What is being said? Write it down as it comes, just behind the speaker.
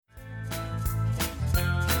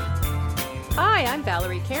Hi, I'm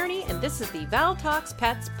Valerie Kearney, and this is the Val Talks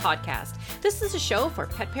Pets podcast. This is a show for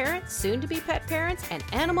pet parents, soon-to-be pet parents, and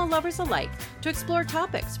animal lovers alike to explore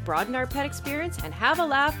topics, broaden our pet experience, and have a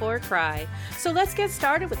laugh or cry. So let's get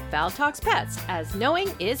started with Val Talks Pets, as knowing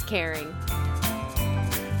is caring.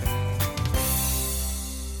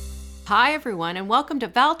 Hi, everyone, and welcome to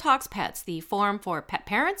Val Talks Pets, the forum for pet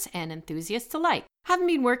parents and enthusiasts alike. Having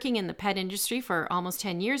been working in the pet industry for almost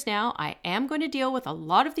 10 years now, I am going to deal with a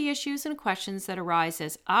lot of the issues and questions that arise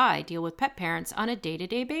as I deal with pet parents on a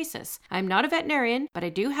day-to-day basis. I'm not a veterinarian, but I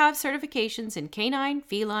do have certifications in canine,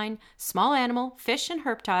 feline, small animal, fish and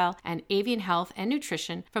herptile, and avian health and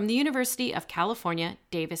nutrition from the University of California,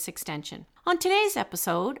 Davis Extension. On today's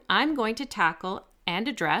episode, I'm going to tackle and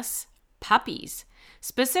address puppies,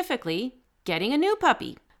 specifically getting a new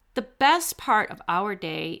puppy. The best part of our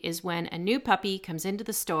day is when a new puppy comes into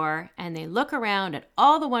the store and they look around at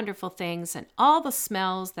all the wonderful things and all the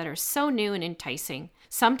smells that are so new and enticing.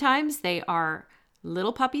 Sometimes they are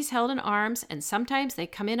little puppies held in arms, and sometimes they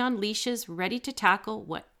come in on leashes ready to tackle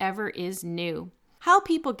whatever is new. How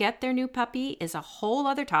people get their new puppy is a whole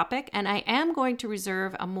other topic, and I am going to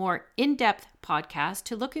reserve a more in-depth podcast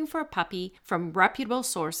to looking for a puppy from reputable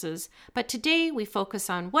sources, but today we focus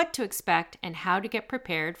on what to expect and how to get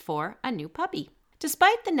prepared for a new puppy.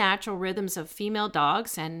 Despite the natural rhythms of female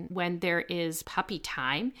dogs and when there is puppy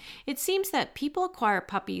time, it seems that people acquire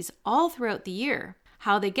puppies all throughout the year.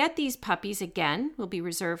 How they get these puppies, again, will be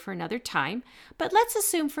reserved for another time, but let's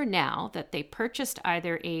assume for now that they purchased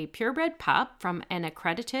either a purebred pup from an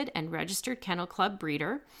accredited and registered kennel club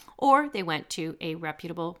breeder, or they went to a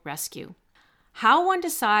reputable rescue. How one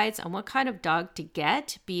decides on what kind of dog to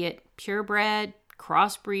get, be it purebred,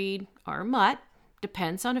 crossbreed, or mutt,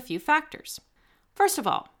 depends on a few factors. First of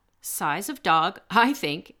all, size of dog, I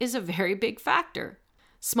think, is a very big factor.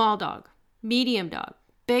 Small dog, medium dog,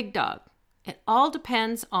 big dog. It all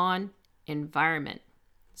depends on environment.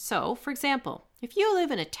 So, for example, if you live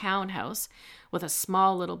in a townhouse with a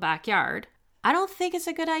small little backyard, I don't think it's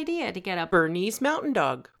a good idea to get a Bernese Mountain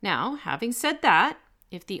Dog. Now, having said that,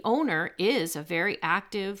 if the owner is a very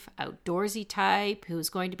active, outdoorsy type who's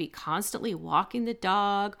going to be constantly walking the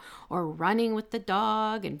dog or running with the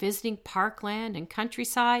dog and visiting parkland and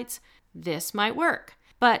countrysides, this might work.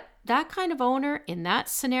 But that kind of owner in that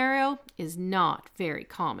scenario is not very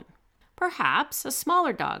common. Perhaps a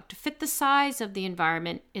smaller dog to fit the size of the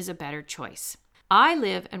environment is a better choice. I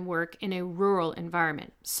live and work in a rural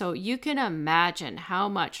environment, so you can imagine how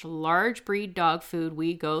much large breed dog food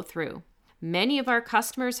we go through. Many of our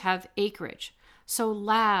customers have acreage, so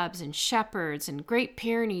Labs and Shepherds and Great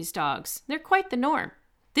Pyrenees dogs, they're quite the norm.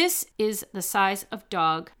 This is the size of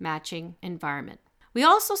dog matching environment. We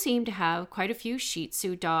also seem to have quite a few Shih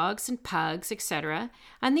Tzu dogs and pugs, etc.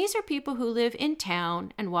 And these are people who live in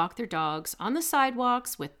town and walk their dogs on the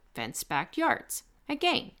sidewalks with fenced backyards.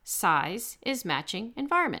 Again, size is matching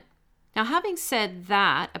environment. Now, having said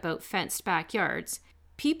that about fenced backyards,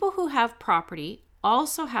 people who have property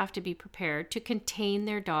also have to be prepared to contain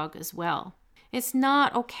their dog as well. It's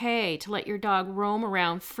not okay to let your dog roam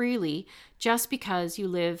around freely just because you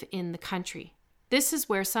live in the country. This is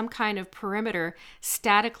where some kind of perimeter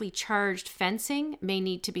statically charged fencing may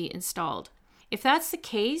need to be installed. If that's the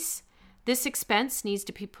case, this expense needs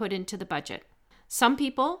to be put into the budget. Some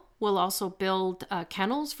people will also build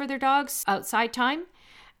kennels for their dogs outside time,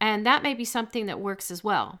 and that may be something that works as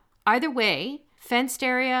well. Either way, fenced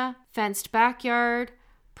area, fenced backyard,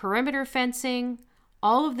 perimeter fencing,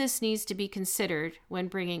 all of this needs to be considered when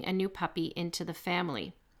bringing a new puppy into the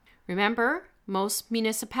family. Remember, most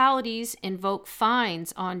municipalities invoke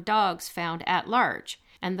fines on dogs found at large.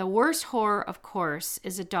 And the worst horror, of course,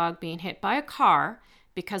 is a dog being hit by a car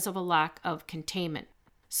because of a lack of containment.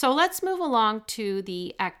 So let's move along to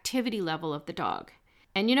the activity level of the dog.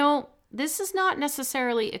 And this is not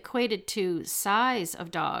necessarily equated to size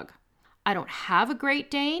of dog. I don't have a Great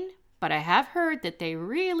Dane, but I have heard that they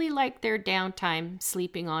really like their downtime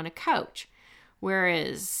sleeping on a couch.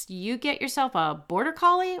 Whereas you get yourself a Border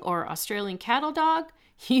Collie or Australian cattle dog,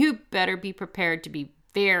 you better be prepared to be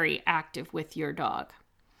very active with your dog.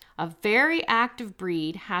 A very active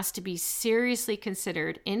breed has to be seriously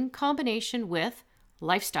considered in combination with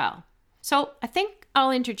lifestyle. So I think I'll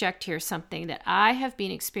interject here something that I have been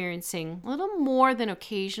experiencing a little more than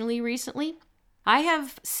occasionally recently. I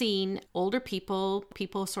have seen older people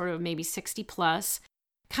sort of maybe 60 plus,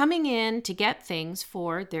 coming in to get things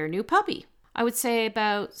for their new puppy. I would say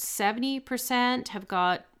about 70% have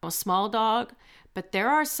got a small dog, but there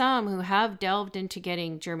are some who have delved into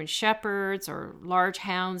getting German Shepherds or large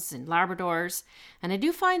hounds and Labradors, and I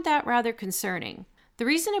do find that rather concerning. The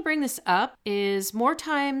reason I bring this up is more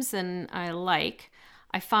times than I like,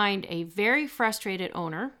 I find a very frustrated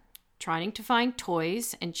owner trying to find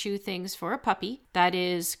toys and chew things for a puppy that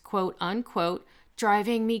is, quote unquote,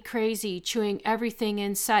 driving me crazy, chewing everything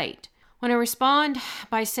in sight. When I respond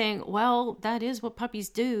by saying, well, that is what puppies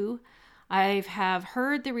do, I have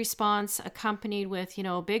heard the response accompanied with,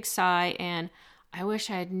 a big sigh and, I wish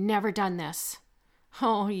I had never done this.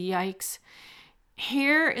 Oh, yikes.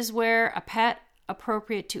 Here is where a pet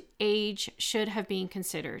appropriate to age should have been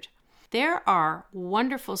considered. There are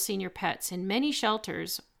wonderful senior pets in many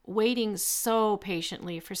shelters waiting so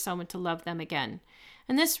patiently for someone to love them again.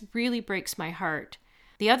 And this really breaks my heart.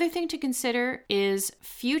 The other thing to consider is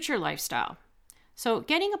future lifestyle. So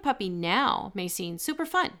getting a puppy now may seem super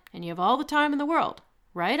fun and you have all the time in the world,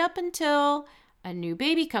 right up until a new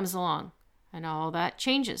baby comes along and all that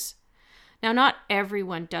changes. Now, not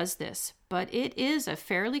everyone does this, but it is a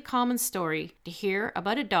fairly common story to hear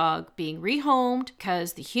about a dog being rehomed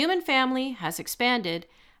because the human family has expanded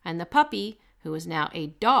and the puppy, who is now a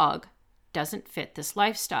dog, doesn't fit this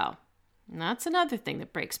lifestyle. And that's another thing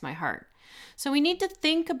that breaks my heart. So we need to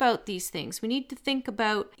think about these things. We need to think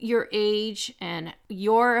about your age and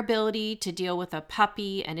your ability to deal with a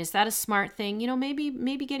puppy. And is that a smart thing?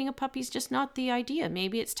 Maybe getting a puppy is just not the idea.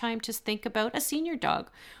 Maybe it's time to think about a senior dog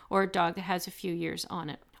or a dog that has a few years on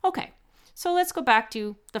it. Okay, so let's go back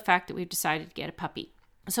to the fact that we've decided to get a puppy.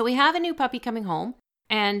 So we have a new puppy coming home.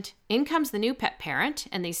 And in comes the new pet parent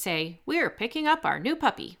and they say, we're picking up our new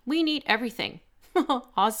puppy. We need everything.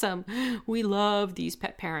 Awesome. We love these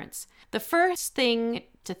pet parents. The first thing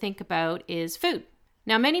to think about is food.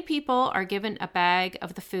 Now, many people are given a bag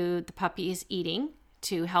of the food the puppy is eating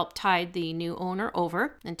to help tide the new owner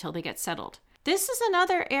over until they get settled. This is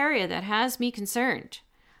another area that has me concerned.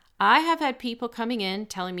 I have had people coming in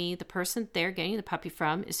telling me the person they're getting the puppy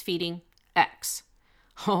from is feeding X.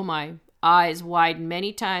 Oh, my eyes widen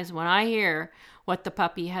many times when I hear what the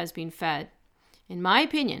puppy has been fed. In my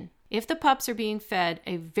opinion, if the pups are being fed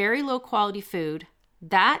a very low quality food,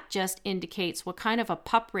 that just indicates what kind of a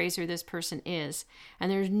pup raiser this person is. And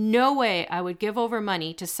there's no way I would give over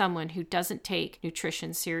money to someone who doesn't take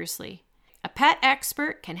nutrition seriously. A pet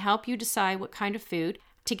expert can help you decide what kind of food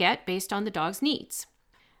to get based on the dog's needs.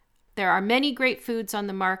 There are many great foods on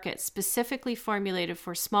the market specifically formulated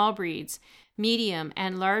for small breeds, medium,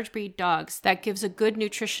 and large breed dogs that gives a good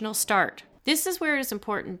nutritional start. This is where it is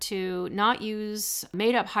important to not use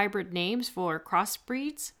made-up hybrid names for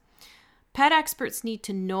crossbreeds. Pet experts need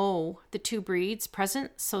to know the two breeds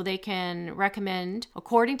present so they can recommend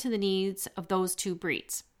according to the needs of those two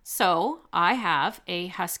breeds. So I have a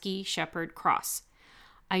Husky Shepherd cross.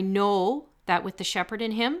 I know that with the Shepherd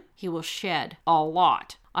in him, he will shed a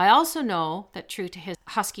lot. I also know that true to his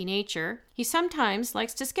husky nature, he sometimes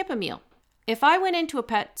likes to skip a meal. If I went into a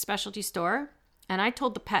pet specialty store and I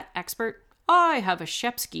told the pet expert, I have a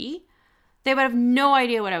Shepsky, they would have no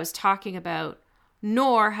idea what I was talking about,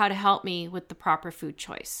 nor how to help me with the proper food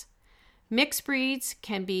choice. Mixed breeds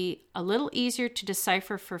can be a little easier to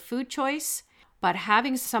decipher for food choice, but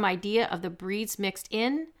having some idea of the breeds mixed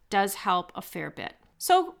in does help a fair bit.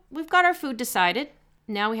 So we've got our food decided.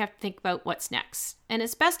 Now we have to think about what's next. And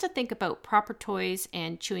it's best to think about proper toys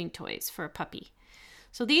and chewing toys for a puppy.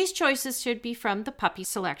 So these choices should be from the puppy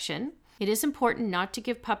selection. It is important not to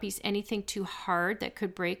give puppies anything too hard that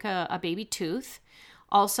could break a baby tooth.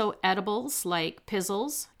 Also, edibles like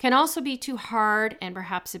pizzles can also be too hard and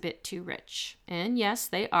perhaps a bit too rich. And yes,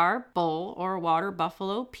 they are bull or water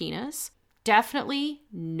buffalo peanuts. Definitely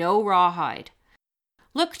no rawhide.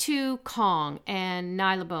 Look to Kong and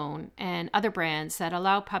Nylabone and other brands that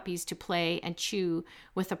allow puppies to play and chew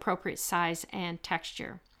with appropriate size and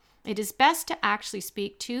texture. It is best to actually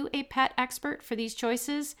speak to a pet expert for these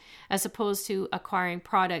choices as opposed to acquiring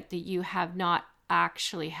product that you have not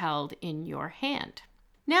actually held in your hand.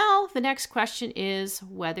 Now, the next question is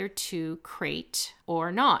whether to crate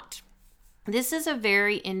or not. This is a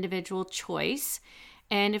very individual choice,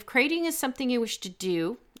 and if crating is something you wish to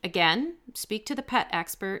do, again, speak to the pet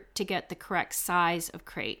expert to get the correct size of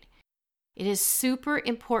crate. It is super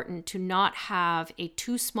important to not have a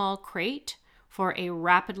too small crate for a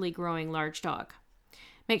rapidly growing large dog.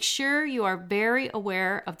 Make sure you are very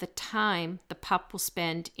aware of the time the pup will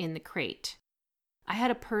spend in the crate. I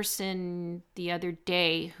had a person the other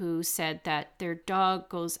day who said that their dog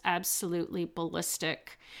goes absolutely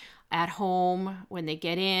ballistic at home when they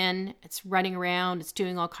get in. It's running around, it's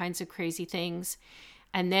doing all kinds of crazy things.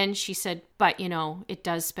 And then she said, but it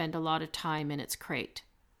does spend a lot of time in its crate.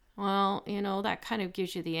 Well, that kind of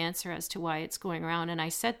gives you the answer as to why it's going around. And I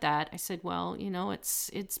said, well,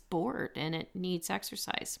 it's bored and it needs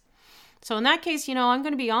exercise. So in that case, I'm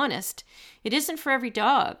going to be honest. It isn't for every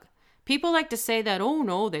dog. People like to say that, oh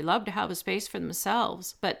no, they love to have a space for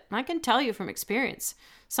themselves. But I can tell you from experience,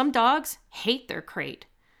 some dogs hate their crate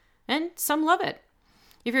and some love it.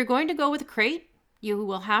 If you're going to go with a crate, you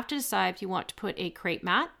will have to decide if you want to put a crate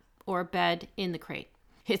mat or a bed in the crate.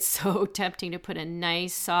 It's so tempting to put a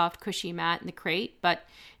nice, soft, cushy mat in the crate, but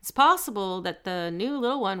it's possible that the new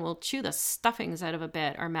little one will chew the stuffings out of a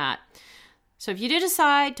bed or mat. So if you do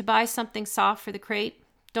decide to buy something soft for the crate,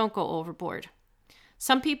 don't go overboard.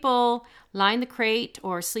 Some people line the crate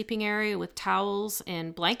or sleeping area with towels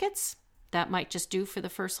and blankets. That might just do for the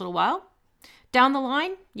first little while. Down the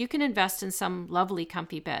line, you can invest in some lovely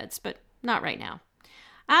comfy beds, but not right now.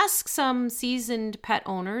 Ask some seasoned pet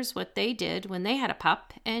owners what they did when they had a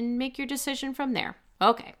pup and make your decision from there.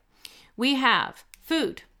 Okay, we have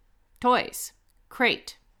food, toys,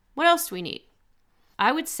 crate. What else do we need?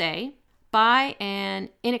 I would say buy an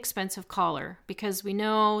inexpensive collar because we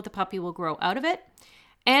know the puppy will grow out of it,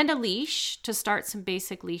 and a leash to start some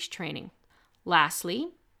basic leash training.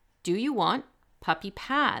 Lastly, do you want puppy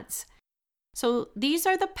pads? So these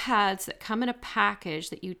are the pads that come in a package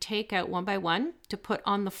that you take out one by one to put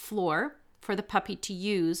on the floor for the puppy to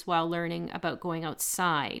use while learning about going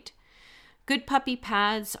outside. Good puppy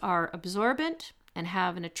pads are absorbent and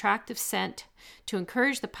have an attractive scent to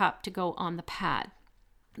encourage the pup to go on the pad.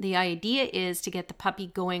 The idea is to get the puppy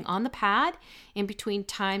going on the pad in between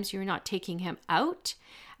times you're not taking him out,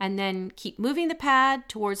 and then keep moving the pad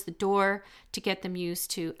towards the door to get them used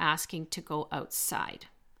to asking to go outside.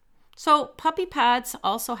 So puppy pads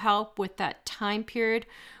also help with that time period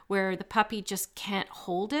where the puppy just can't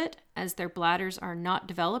hold it as their bladders are not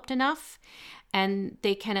developed enough, and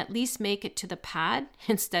they can at least make it to the pad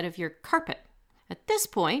instead of your carpet. At this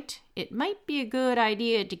point, it might be a good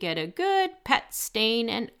idea to get a good pet stain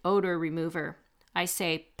and odor remover. I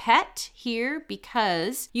say pet here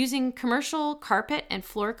because using commercial carpet and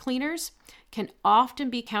floor cleaners can often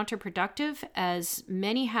be counterproductive as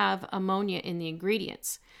many have ammonia in the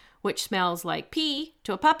ingredients, which smells like pee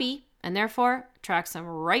to a puppy and therefore attracts them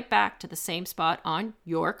right back to the same spot on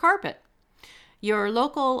your carpet. Your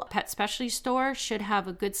local pet specialty store should have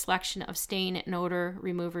a good selection of stain and odor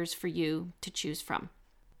removers for you to choose from.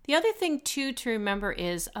 The other thing too to remember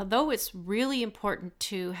is, although it's really important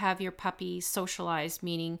to have your puppy socialize,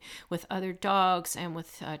 meaning with other dogs and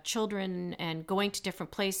with children and going to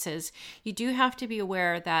different places, you do have to be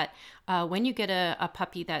aware that when you get a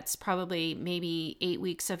puppy that's probably maybe 8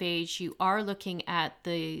 weeks of age, you are looking at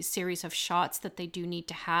the series of shots that they do need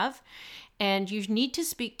to have. And you need to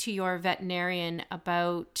speak to your veterinarian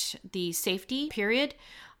about the safety period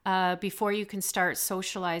before you can start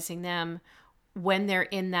socializing them when they're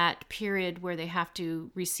in that period where they have to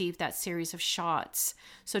receive that series of shots.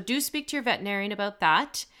 So do speak to your veterinarian about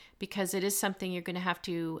that, because it is something you're going to have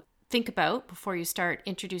to think about before you start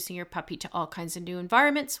introducing your puppy to all kinds of new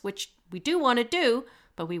environments, which we do want to do,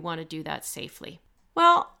 but we want to do that safely.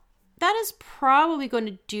 Well, that is probably going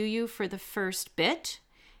to do you for the first bit.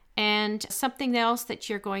 And something else that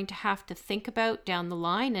you're going to have to think about down the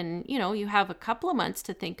line, and you have a couple of months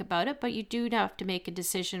to think about it, but you do have to make a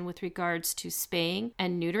decision with regards to spaying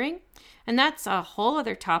and neutering. And that's a whole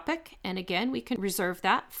other topic. And again, we can reserve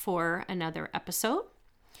that for another episode.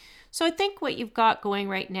 So I think what you've got going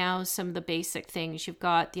right now is some of the basic things. You've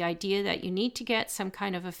got the idea that you need to get some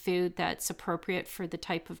kind of a food that's appropriate for the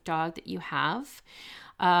type of dog that you have.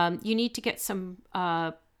 You need to get some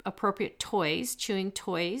appropriate toys, chewing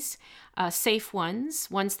toys, safe ones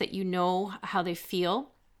that you know how they feel.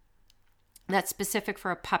 That's specific for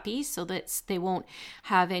a puppy so that they won't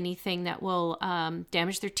have anything that will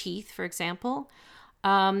damage their teeth, for example.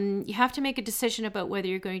 You have to make a decision about whether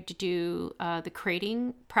you're going to do the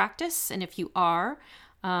crating practice, and if you are,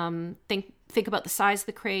 think about the size of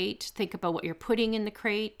the crate, think about what you're putting in the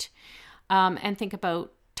crate, and think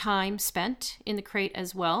about time spent in the crate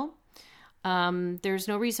as well. There's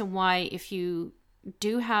no reason why, if you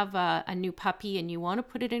do have a new puppy and you want to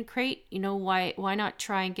put it in crate, why not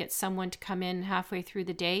try and get someone to come in halfway through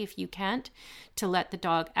the day, if you can't, to let the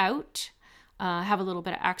dog out, have a little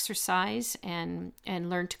bit of exercise and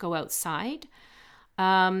learn to go outside.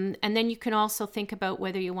 And then you can also think about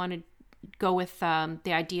whether you want to go with the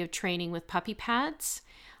idea of training with puppy pads.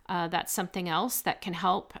 That's something else that can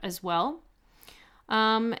help as well.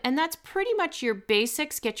 And that's pretty much your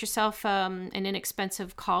basics. Get yourself an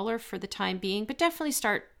inexpensive collar for the time being, but definitely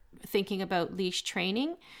start thinking about leash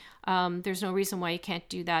training. There's no reason why you can't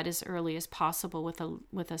do that as early as possible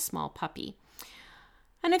with a small puppy.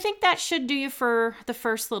 And I think that should do you for the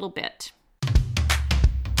first little bit.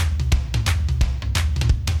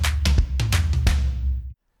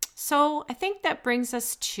 So I think that brings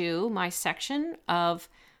us to my section of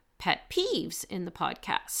pet peeves in the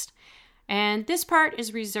podcast. And this part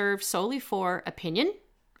is reserved solely for opinion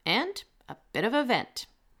and a bit of a vent.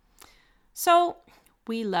 So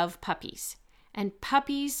we love puppies, and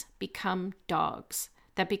puppies become dogs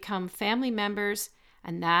that become family members,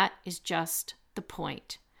 and that is just the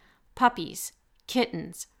point. Puppies,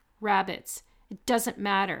 kittens, rabbits, it doesn't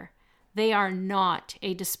matter. They are not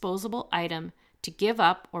a disposable item to give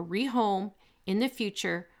up or rehome in the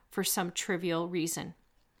future for some trivial reason.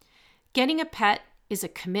 Getting a pet is a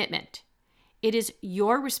commitment. It is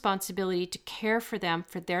your responsibility to care for them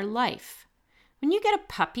for their life. When you get a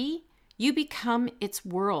puppy, you become its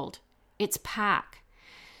world, its pack.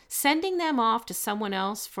 Sending them off to someone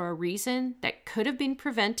else for a reason that could have been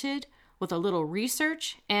prevented with a little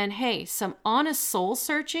research and, hey, some honest soul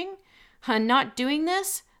searching, not doing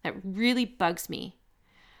this, that really bugs me.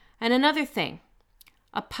 And another thing,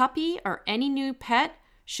 a puppy or any new pet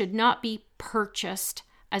should not be purchased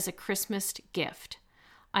as a Christmas gift.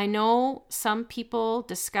 I know some people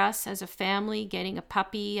discuss as a family getting a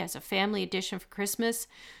puppy as a family addition for Christmas,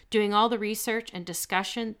 doing all the research and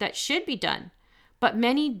discussion that should be done, but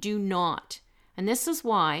many do not. And this is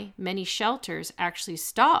why many shelters actually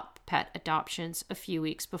stop pet adoptions a few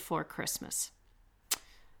weeks before Christmas.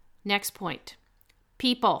 Next point.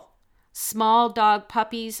 People. Small dog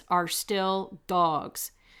puppies are still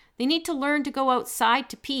dogs. They need to learn to go outside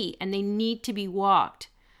to pee, and they need to be walked.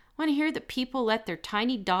 Want to hear that people let their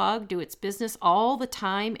tiny dog do its business all the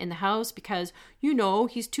time in the house because,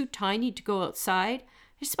 he's too tiny to go outside?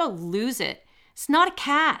 They just about lose it. It's not a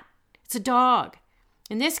cat. It's a dog.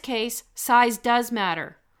 In this case, size does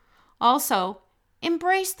matter. Also,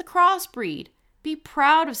 embrace the crossbreed. Be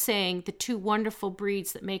proud of saying the two wonderful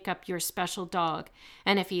breeds that make up your special dog.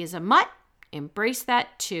 And if he is a mutt, embrace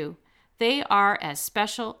that too. They are as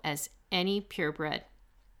special as any purebred.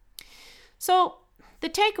 So, the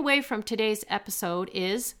takeaway from today's episode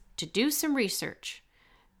is to do some research.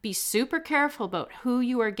 Be super careful about who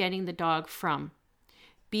you are getting the dog from.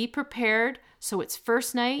 Be prepared so its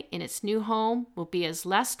first night in its new home will be as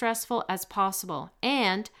less stressful as possible.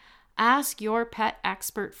 And ask your pet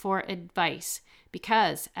expert for advice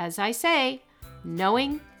because, as I say,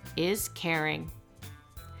 knowing is caring.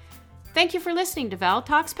 Thank you for listening to Val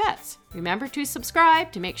Talks Pets. Remember to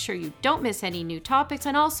subscribe to make sure you don't miss any new topics,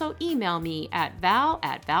 and also email me at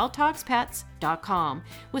val@valtalkspets.com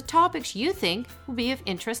with topics you think will be of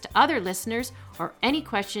interest to other listeners or any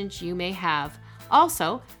questions you may have.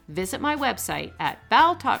 Also, visit my website at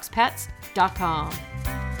valtalkspets.com.